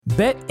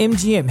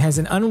BetMGM has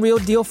an unreal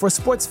deal for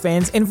sports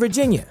fans in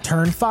Virginia.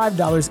 Turn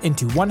 $5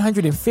 into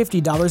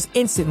 $150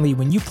 instantly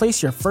when you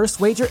place your first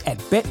wager at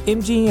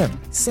BetMGM.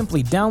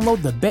 Simply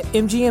download the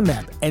BetMGM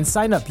app and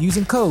sign up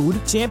using code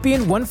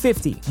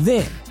Champion150.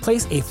 Then,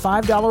 place a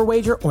 $5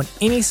 wager on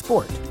any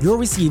sport. You'll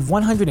receive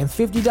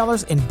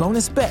 $150 in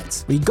bonus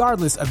bets,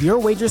 regardless of your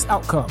wager's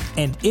outcome.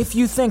 And if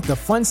you think the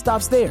fun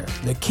stops there,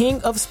 the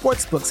King of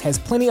Sportsbooks has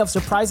plenty of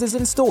surprises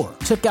in store.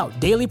 Check out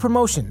daily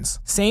promotions,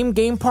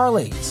 same-game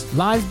parlays,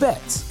 live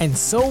bets, and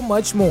so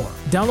much more.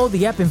 Download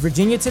the app in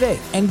Virginia today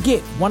and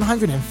get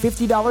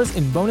 $150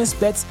 in bonus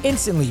bets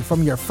instantly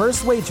from your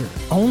first wager.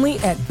 Only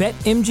at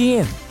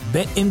BetMGM.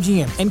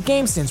 BetMGM and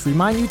GameSense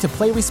remind you to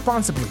play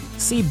responsibly.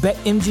 See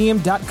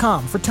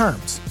BetMGM.com for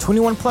terms.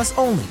 21 plus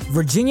only.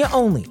 Virginia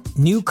only.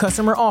 New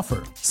customer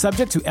offer.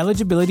 Subject to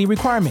eligibility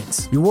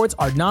requirements. Rewards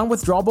are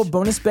non-withdrawable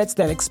bonus bets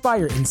that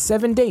expire in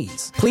 7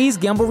 days. Please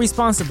gamble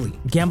responsibly.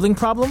 Gambling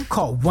problem?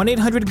 Call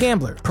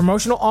 1-800-GAMBLER.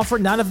 Promotional offer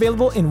not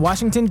available in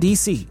Washington,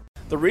 D.C.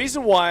 The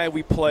reason why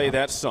we play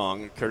that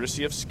song,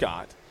 courtesy of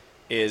Scott,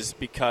 is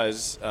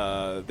because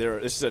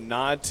this is a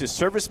nod to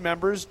service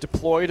members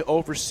deployed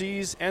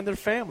overseas and their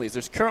families.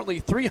 There's currently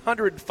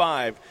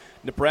 305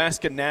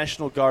 Nebraska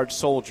National Guard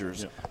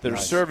soldiers that are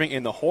serving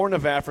in the Horn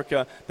of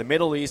Africa, the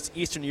Middle East,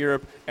 Eastern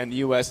Europe, and the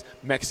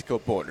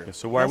U.S.-Mexico border.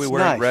 So why are we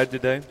wearing red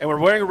today? And we're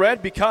wearing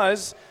red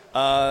because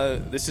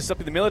this is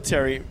something the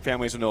military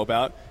families will know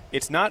about.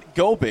 It's not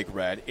Go Big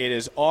Red. It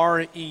is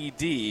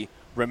RED,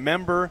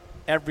 Remember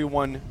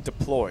Everyone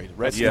Deployed.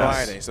 Red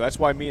Friday. So that's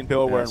why me and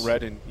Bill are wearing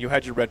red, and you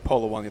had your red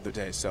polo on the other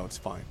day, so it's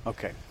fine.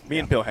 Okay. Me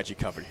and Bill had you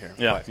covered here.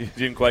 Yeah, but you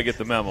didn't quite get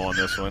the memo on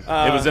this one.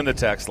 It was in the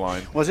text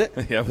line. Was it?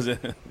 Yeah, it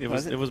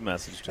was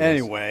messaged to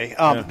anyway,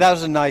 us. that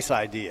was a nice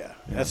idea.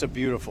 Yeah. That's a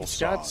beautiful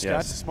song.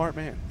 Scott's a smart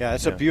man. Yeah,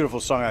 it's a beautiful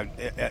song,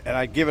 and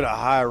I'd give it a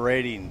high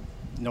rating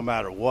no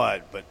matter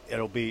what, but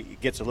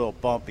it gets a little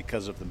bump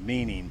because of the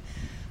meaning.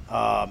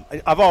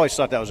 I've always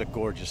thought that was a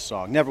gorgeous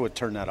song. Never would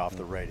turn that off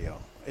the radio.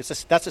 That's a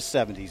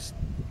 70s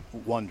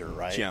wonder,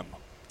 right? Gem.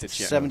 It's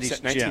a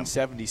 70s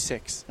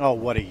 1976. Oh,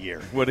 what a year.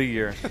 What a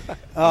year.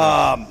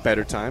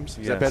 Better times?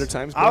 Is that better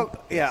times, Bill?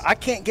 I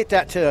can't get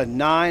that to a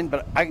 9,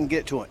 but I can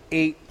get to an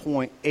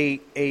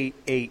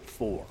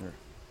 8.8884.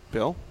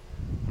 Bill?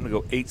 I'm going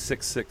to go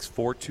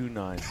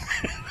 866-429.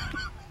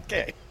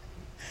 Okay.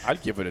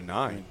 I'd give it a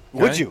 9. Okay.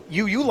 Would you?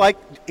 You like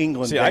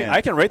England? See,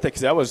 I can rate that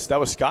because that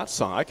was Scott's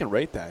song. I can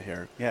rate that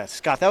here. Yeah,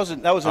 Scott, that was a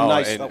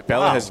nice. And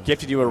Bella has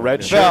gifted you a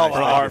red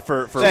shirt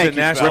for the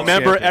national.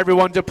 Remember,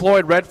 everyone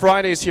deployed. Red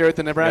Fridays here at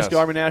the Nebraska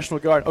Army National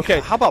Guard.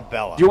 Okay, how about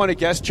Bella? Do you want to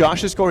guess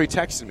Josh's score? He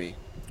texted me.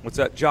 What's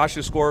that?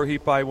 Josh's score? He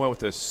probably went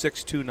with a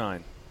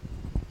 629.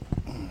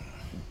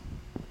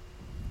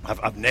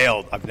 I've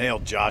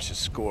nailed Josh's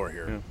score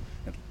here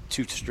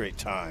 2 straight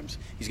times.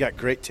 He's got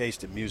great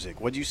taste in music.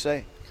 What'd you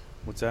say?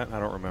 What's that? I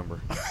don't remember.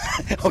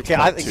 Okay,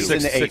 I think he's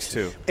in the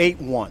 8.2.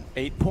 8-1.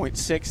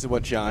 8.6 is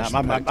what Josh.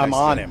 I'm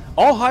on him.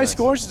 All high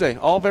scores today.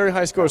 All very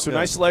high scores. So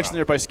nice selection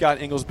there by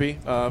Scott Inglesby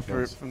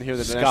from here,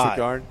 the National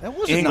Guard. That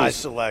was a nice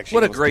selection.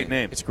 What a great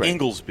name. It's great.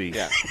 Inglesby.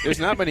 Yeah. There's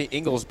not many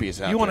Inglesbys out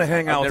there. You want to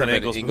hang out with an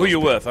Inglesby. Who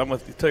you with? I'm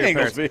with. Tell your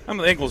Inglesby. parents. I'm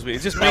with Inglesby.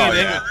 It's just me and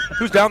Inglesby.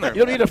 Who's down there?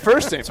 You don't need a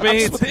first name. It's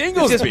me. It's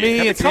Inglesby. It's just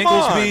me. It's Come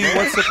Inglesby. on.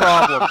 What's the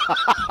problem?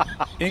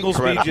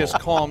 Inglesby just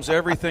calms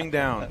everything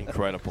down.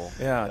 Incredible.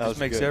 Yeah, it just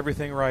makes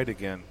everything right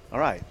again. All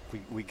right.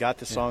 We got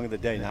the song of the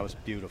day, and that was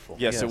beautiful.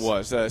 Yes, it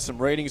was. Some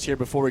ratings here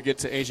before we get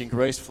to Aging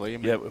Gracefully.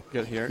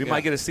 Get here. We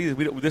might get to see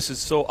this. This is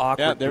so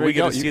awkward. Yeah, there we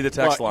go. get to see the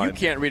text line. You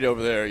can't read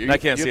over there. I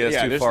can't see it.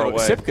 It's too far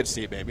away. Sip could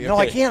see it, baby. No,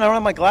 I can't. I don't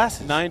have my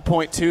glasses.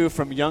 9.2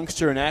 from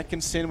Youngster and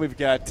Atkinson. We've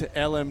got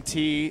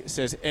LMT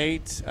says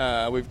 8.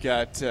 We've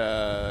got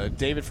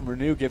David from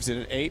Renew gives it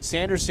an 8.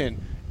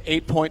 Sanderson,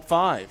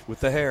 8.5. With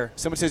the hair.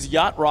 Someone says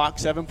Yacht Rock,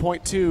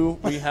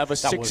 7.2. We have a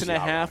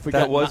 6.5.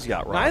 That was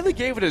Yacht Rock. Nyla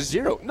gave it a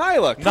 0.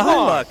 Nyla,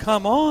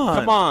 come on.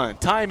 Come on.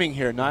 Timing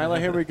here, Nyla.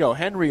 Here we go.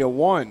 Henry, a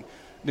 1.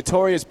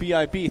 Notorious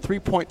B.I.B.,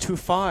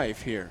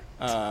 3.25 here.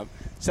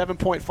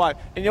 7.5.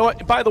 And you know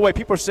what? By the way,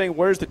 people are saying,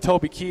 where's the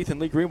Toby Keith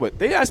and Lee Greenwood?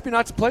 They asked me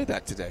not to play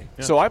that today.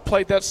 Yeah. So I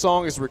played that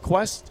song as a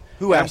request.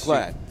 Who asked I'm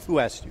glad. You? Who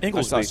asked you?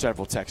 Inglesby. I saw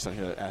several texts on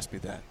here that asked me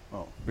that.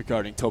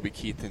 Regarding Toby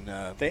Keith and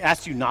they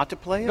asked you not to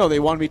play it? No, they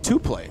wanted me to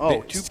play.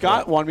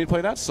 Scott play. wanted me to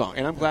play that song,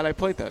 and I'm glad I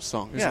played that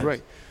song. It was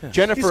great. Yeah.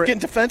 Jennifer, he's getting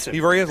defensive. He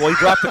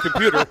dropped the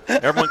computer.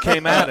 Everyone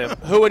came at him.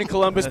 Who in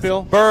Columbus,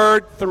 Bill?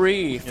 Bird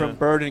 3 from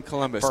Bird in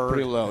Columbus.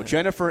 Pretty low. Yeah.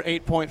 Jennifer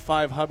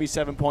 8.5, Hubby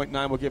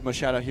 7.9. We'll give him a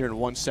shout out here in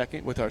 1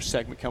 second with our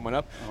segment coming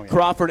up.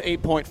 Crawford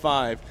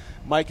 8.5,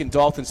 Mike and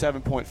Dalton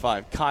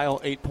 7.5, Kyle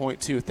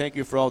 8.2. Thank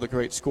you for all the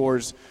great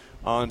scores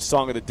on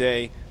Song of the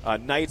Day.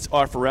 Nights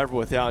Are Forever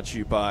Without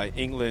You by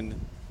England,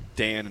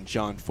 Dan, and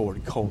John Ford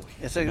and Coley.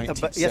 It's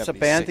a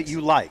band that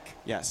you like.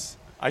 Yes,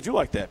 I do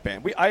like that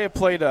band. I have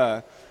played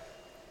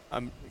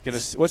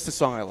What's the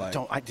song I like?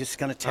 I'm just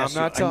gonna test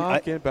I'm not you.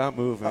 talking about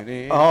moving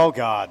in. Oh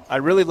God! I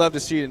really love to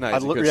see you tonight.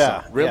 It's a good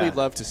song. Really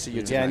love to see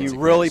you tonight. Yeah, and you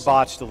really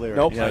botched the lyrics.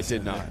 Nope, I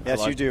did not.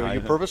 Yes, you do.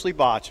 You purposely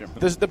botch them.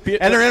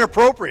 And they're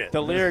inappropriate.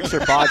 The lyrics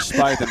are botched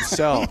by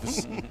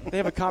themselves. They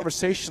have a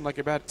conversation like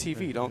about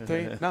TV, don't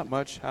they? Not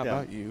much. How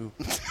about you?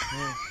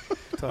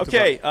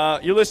 Okay,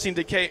 you're listening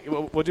to K.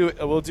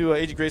 We'll do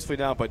Aging Gracefully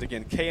now, but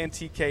again,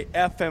 KNTK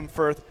FM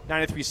Firth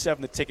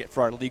 93.7, the ticket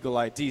for our legal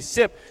ID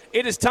sip.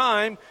 It is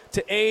time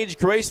to Age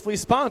Gracefully,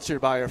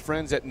 sponsored by our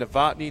friends at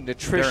Novotny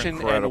Nutrition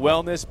and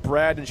Wellness.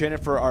 Brad and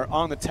Jennifer are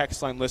on the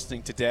text line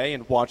listening today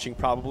and watching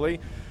probably.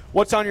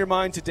 What's on your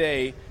mind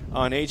today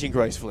on Aging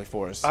Gracefully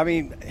for us? I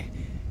mean,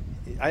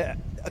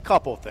 a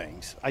couple of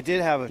things. I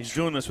did have He's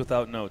doing this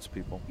without notes,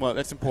 people. Well,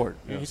 that's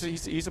important. Yeah.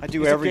 I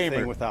do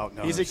everything without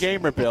notes. He's a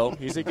gamer, Bill.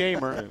 He's a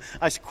gamer.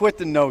 I quit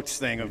the notes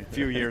thing a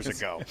few years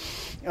ago.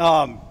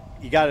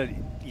 You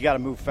gotta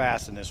move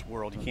fast in this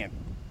world. You can't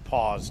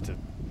pause to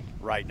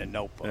write in a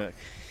notebook.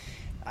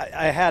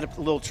 I had a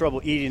little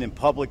trouble eating in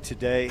public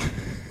today.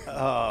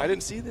 I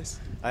didn't see this.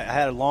 I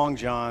had a Long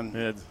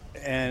John.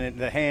 And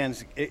the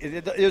hands,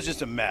 it was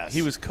just a mess.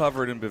 He was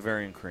covered in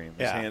Bavarian cream.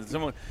 His hands.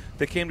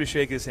 They came to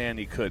shake his hand,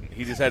 he couldn't.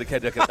 He just had to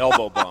catch like an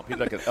elbow bump. He had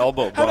like an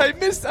elbow bump. How did I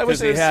miss that?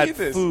 Because he had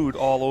food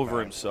all over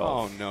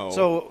himself. Oh, no.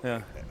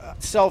 So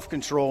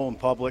self-control in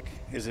public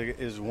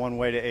is one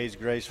way to age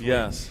gracefully.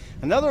 Yes.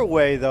 Another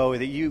way, though,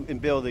 that you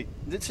and Bill,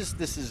 this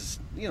is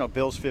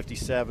Bill's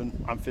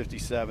 57, I'm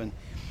 57.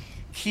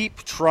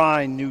 Keep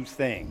trying new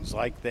things,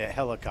 like the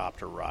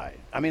helicopter ride.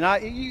 I mean,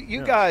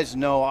 you guys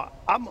know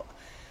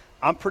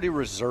I'm pretty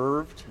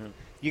reserved. Yeah.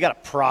 You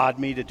got to prod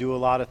me to do a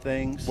lot of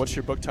things. What's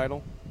your book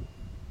title?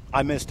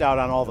 I missed out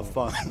on all the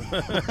fun.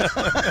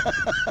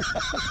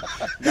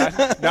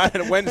 not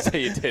on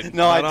Wednesday you didn't.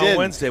 No, I did. On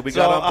Wednesday we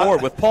got on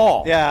board with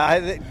Paul.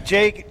 Yeah,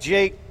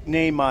 Jake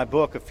named my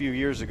book a few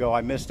years ago. I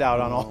missed out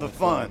on all the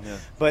fun. Yeah.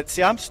 But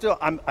see,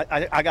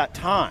 I got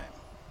time.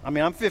 I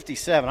mean, I'm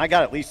 57. I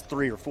got at least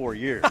 3 or 4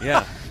 years.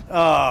 Yeah.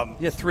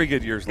 3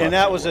 good years left. And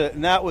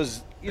that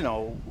was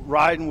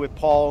riding with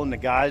Paul and the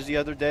guys the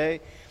other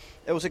day.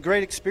 It was a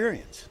great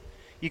experience.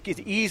 You could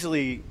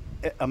easily,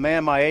 a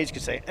man my age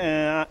could say,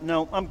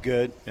 no, I'm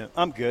good. Yeah.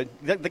 I'm good.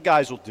 The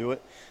guys will do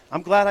it.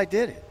 I'm glad I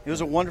did it. It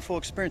was a wonderful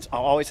experience.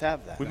 I'll always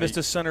have that. We missed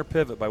a center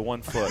pivot by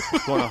 1 foot,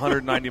 going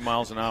 190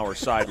 miles an hour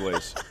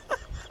sideways.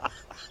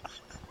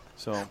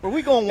 So were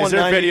we going 190? Is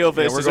there video of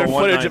this? Is there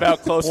footage of how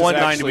close it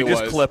actually was? We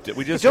just clipped it.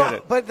 We just hit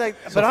it.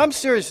 But I'm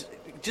serious.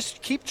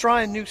 Just keep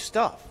trying new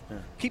stuff. Yeah.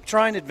 Keep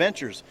trying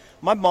adventures.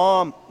 My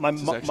mom,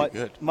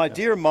 my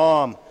dear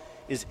mom,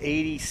 is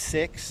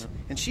 86,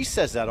 and she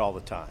says that all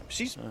the time.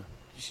 She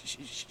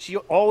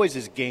always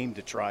is game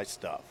to try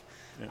stuff.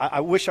 Yeah.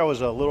 I wish I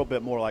was a little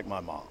bit more like my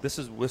mom. This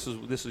is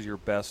your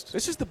best.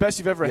 This is the best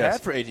you've ever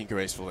had for aging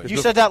gracefully. You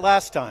said that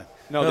last time.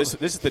 No, this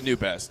is the new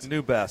best.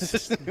 New best.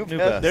 This is the new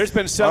best. There's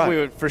been some we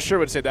would for sure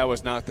would say that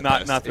was not the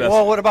best. Not the best.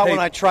 Well, what about when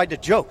I tried the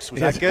jokes? Was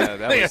that good?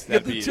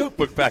 Get the joke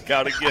book back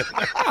out again.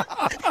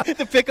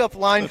 The pickup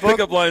line book.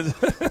 Pickup lines.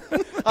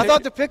 I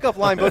thought the pickup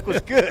line book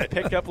was good.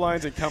 Pickup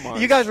lines and come on.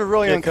 You guys were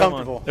really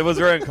uncomfortable. It was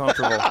very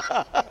uncomfortable.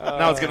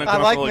 Now it's getting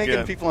uncomfortable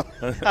again.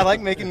 I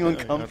like making you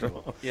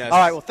uncomfortable. Yes. All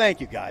right, well,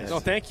 thank you, guys. No,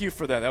 thank you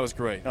for that. That was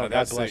great. Oh,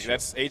 God bless you.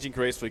 That's Aging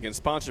Gracefully, again,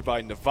 sponsored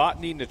by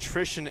Novotny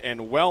Nutrition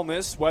and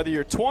Wellness. Whether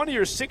you're 20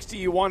 or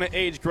 60, you want to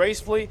age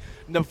gracefully,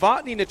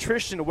 Novotny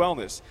Nutrition and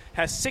Wellness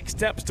has 6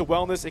 steps to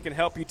wellness. It can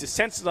help you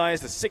desensitize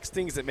the 6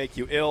 things that make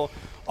you ill.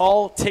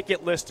 All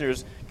ticket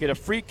listeners get a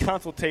free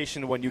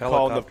consultation when you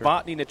call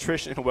Novotny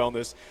Nutrition and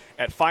Wellness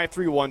at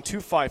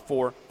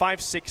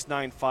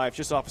 531-254-5695,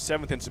 just off of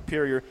 7th and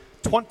Superior.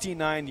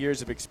 29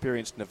 years of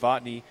experience,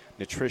 Novotny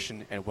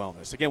Nutrition and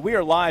Wellness. Again, we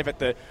are live at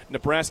the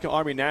Nebraska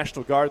Army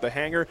National Guard, the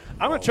hangar.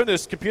 I'm going to turn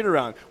this computer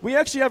on. We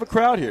actually have a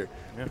crowd here.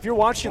 Yeah. If you're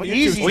watching the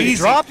YouTube, we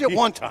dropped it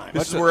one time.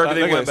 This is where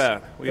everything went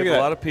bad. We have a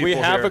lot of people We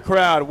have here. A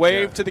crowd.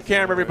 Wave to the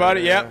camera,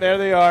 everybody. Yeah. Yep, there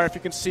they are. If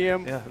you can see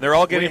them. Yeah. They're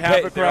all getting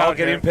paid. They're all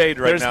getting paid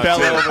right now. There's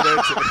Bella over there,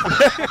 too.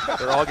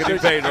 They're all getting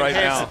paid right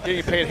now.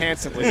 Getting paid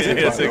handsomely.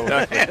 Yes,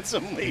 exactly.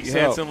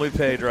 Handsomely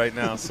paid right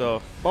now.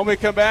 So when we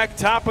come back,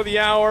 top of the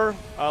hour,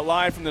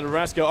 live from the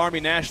Nebraska Army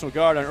National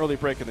Guard on early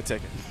break in the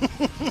ticket.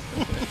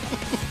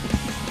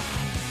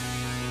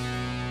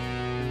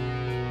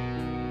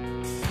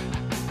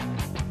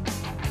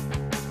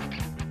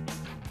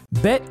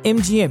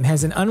 BetMGM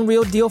has an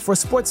unreal deal for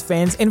sports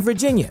fans in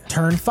Virginia.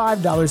 Turn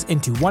 $5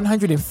 into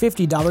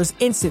 $150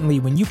 instantly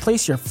when you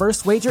place your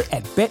first wager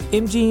at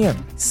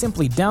BetMGM.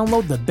 Simply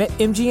download the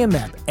BetMGM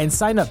app and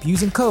sign up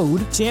using code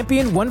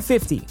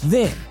Champion150.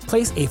 Then,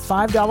 place a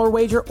 $5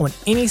 wager on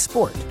any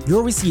sport.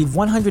 You'll receive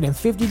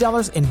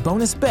 $150 in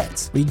bonus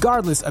bets,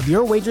 regardless of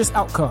your wager's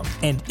outcome.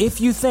 And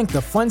if you think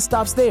the fun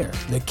stops there,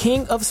 the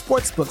king of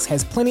sportsbooks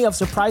has plenty of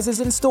surprises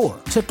in store.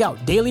 Check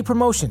out daily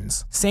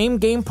promotions,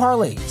 same-game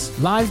parlays,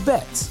 live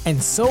bets,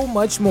 and so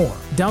much more.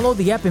 Download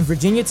the app in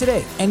Virginia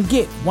today and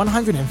get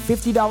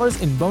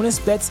 $150 in bonus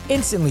bets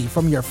instantly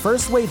from your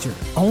first wager.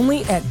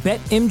 Only at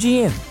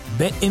BetMGM.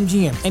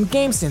 BetMGM and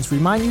GameSense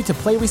remind you to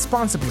play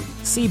responsibly.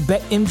 See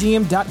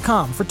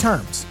BetMGM.com for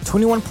terms.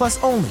 21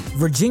 plus only.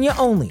 Virginia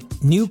only.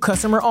 New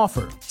customer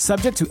offer.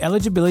 Subject to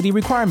eligibility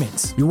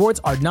requirements.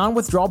 Rewards are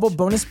non-withdrawable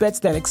bonus bets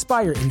that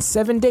expire in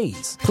 7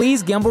 days.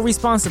 Please gamble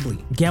responsibly.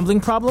 Gambling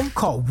problem?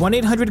 Call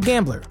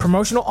 1-800-GAMBLER.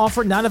 Promotional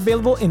offer not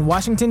available in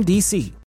Washington, D.C.